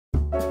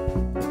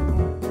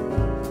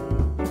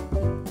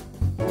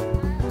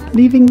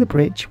Leaving the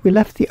bridge, we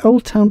left the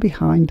old town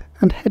behind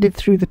and headed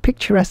through the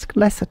picturesque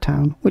lesser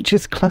town, which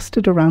is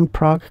clustered around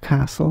Prague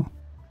Castle.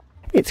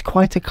 It's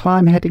quite a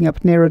climb heading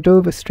up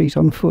Nerudova Street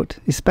on foot,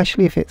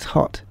 especially if it's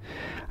hot,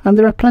 and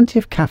there are plenty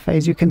of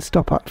cafes you can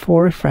stop at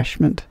for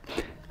refreshment.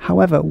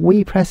 However,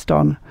 we pressed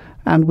on,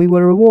 and we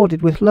were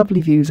rewarded with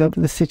lovely views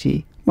over the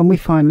city when we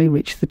finally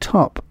reached the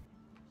top.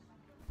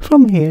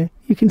 From here,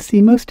 you can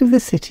see most of the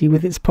city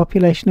with its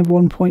population of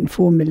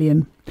 1.4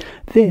 million.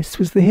 This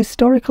was the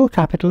historical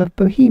capital of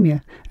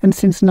Bohemia, and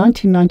since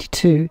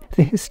 1992,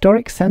 the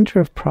historic centre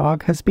of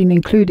Prague has been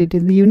included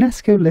in the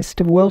UNESCO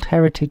list of World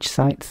Heritage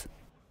Sites.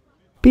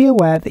 Be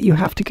aware that you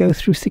have to go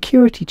through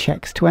security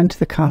checks to enter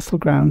the castle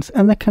grounds,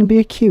 and there can be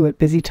a queue at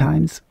busy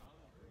times.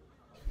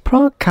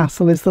 Prague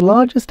Castle is the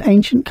largest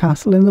ancient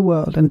castle in the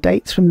world and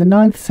dates from the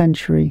 9th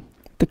century.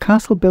 The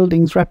castle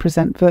buildings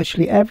represent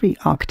virtually every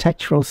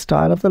architectural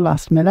style of the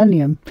last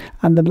millennium,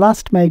 and the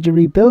last major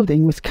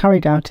rebuilding was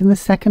carried out in the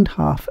second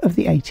half of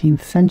the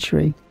 18th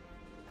century.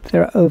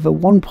 There are over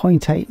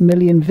 1.8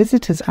 million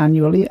visitors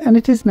annually, and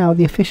it is now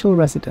the official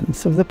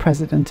residence of the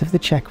President of the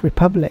Czech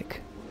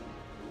Republic.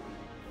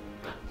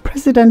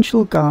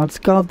 Presidential guards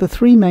guard the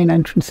three main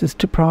entrances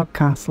to Prague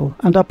Castle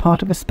and are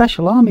part of a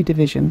special army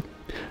division.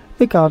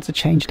 The guards are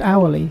changed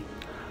hourly.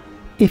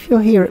 If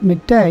you're here at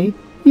midday,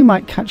 you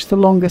might catch the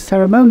longer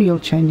ceremonial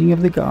changing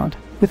of the guard,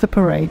 with a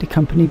parade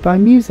accompanied by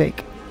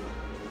music.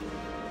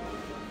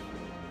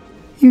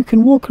 You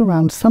can walk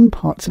around some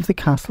parts of the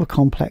castle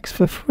complex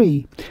for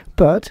free,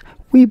 but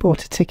we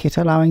bought a ticket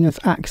allowing us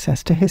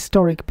access to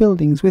historic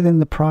buildings within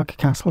the Prague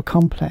Castle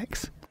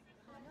complex.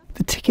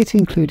 The ticket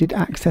included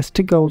access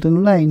to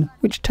Golden Lane,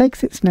 which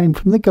takes its name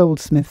from the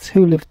goldsmiths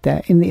who lived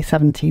there in the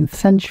 17th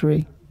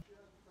century.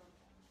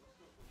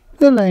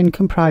 The lane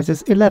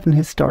comprises 11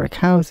 historic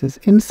houses,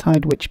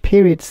 inside which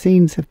period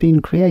scenes have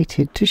been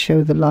created to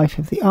show the life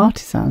of the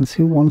artisans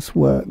who once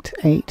worked,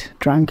 ate,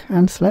 drank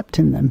and slept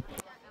in them.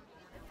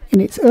 In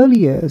its early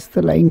years,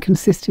 the lane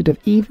consisted of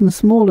even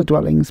smaller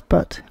dwellings,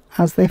 but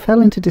as they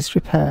fell into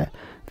disrepair,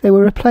 they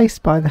were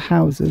replaced by the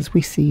houses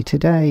we see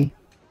today.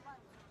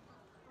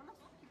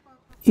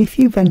 If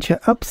you venture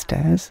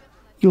upstairs,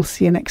 you'll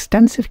see an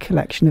extensive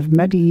collection of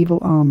medieval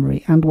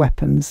armoury and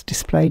weapons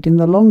displayed in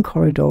the long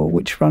corridor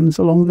which runs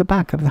along the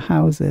back of the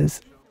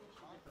houses.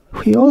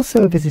 We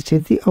also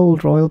visited the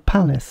old royal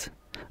palace.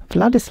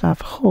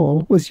 Vladislav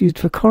Hall was used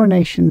for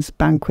coronations,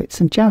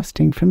 banquets and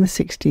jousting from the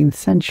 16th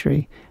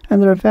century,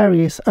 and there are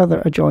various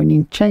other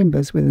adjoining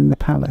chambers within the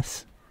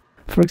palace.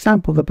 For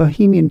example, the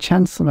Bohemian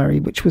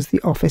Chancellery, which was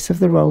the office of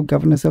the royal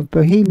governors of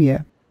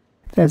Bohemia.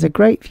 There's a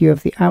great view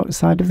of the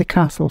outside of the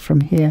castle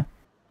from here.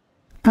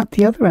 At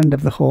the other end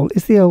of the hall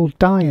is the old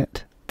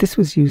Diet. This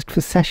was used for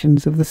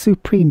sessions of the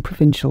Supreme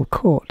Provincial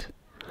Court.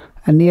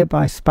 A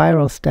nearby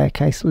spiral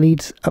staircase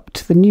leads up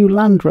to the new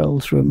Land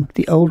Rolls Room,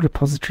 the old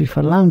repository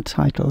for land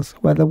titles,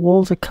 where the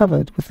walls are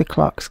covered with the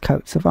clerks'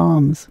 coats of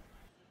arms.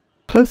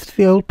 Close to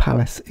the old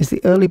palace is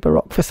the early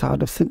Baroque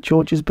facade of St.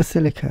 George's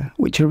Basilica,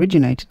 which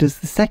originated as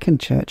the second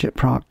church at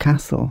Prague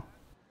Castle.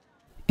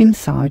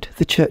 Inside,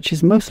 the church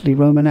is mostly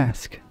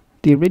Romanesque.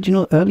 The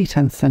original early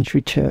 10th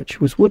century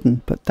church was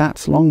wooden, but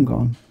that's long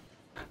gone.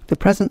 The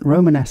present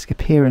Romanesque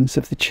appearance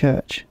of the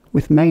church,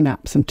 with main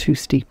apse and two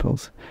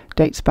steeples,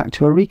 dates back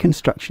to a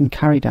reconstruction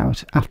carried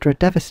out after a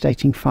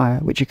devastating fire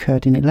which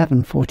occurred in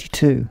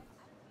 1142.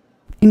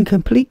 In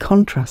complete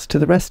contrast to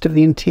the rest of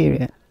the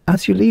interior,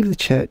 as you leave the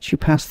church you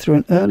pass through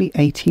an early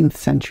 18th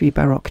century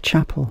Baroque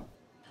chapel.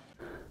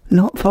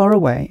 Not far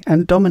away,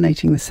 and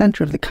dominating the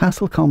centre of the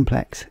castle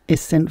complex, is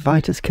St.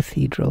 Vitus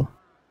Cathedral.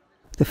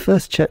 The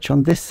first church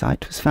on this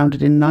site was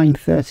founded in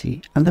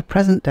 930, and the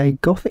present-day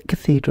Gothic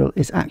cathedral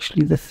is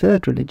actually the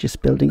third religious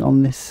building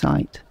on this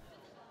site.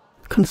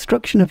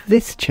 Construction of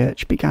this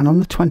church began on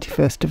the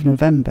 21st of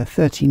November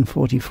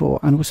 1344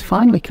 and was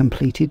finally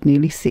completed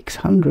nearly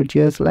 600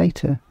 years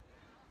later.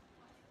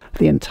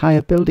 The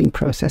entire building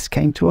process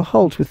came to a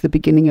halt with the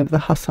beginning of the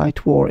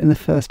Hussite War in the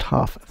first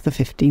half of the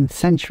 15th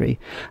century,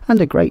 and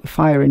a great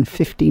fire in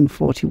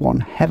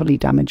 1541 heavily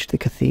damaged the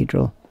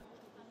cathedral.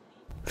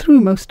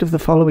 Through most of the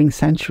following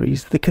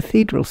centuries, the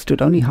cathedral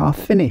stood only half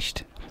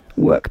finished.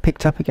 Work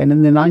picked up again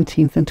in the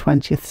 19th and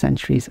 20th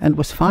centuries and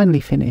was finally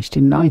finished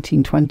in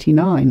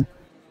 1929.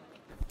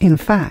 In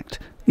fact,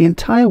 the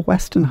entire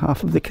western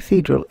half of the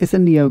cathedral is a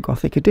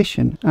neo-Gothic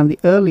addition, and the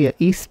earlier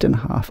eastern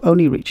half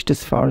only reached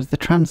as far as the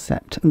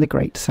transept and the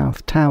Great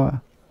South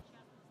Tower.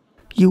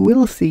 You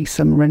will see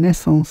some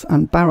Renaissance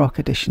and Baroque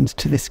additions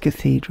to this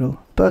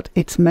cathedral, but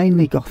it's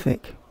mainly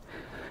Gothic.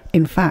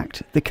 In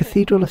fact, the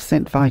Cathedral of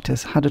St.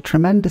 Vitus had a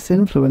tremendous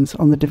influence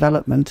on the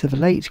development of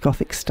late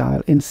Gothic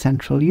style in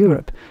Central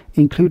Europe,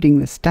 including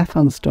the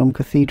Stephansdom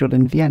Cathedral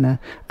in Vienna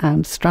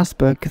and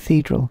Strasbourg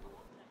Cathedral.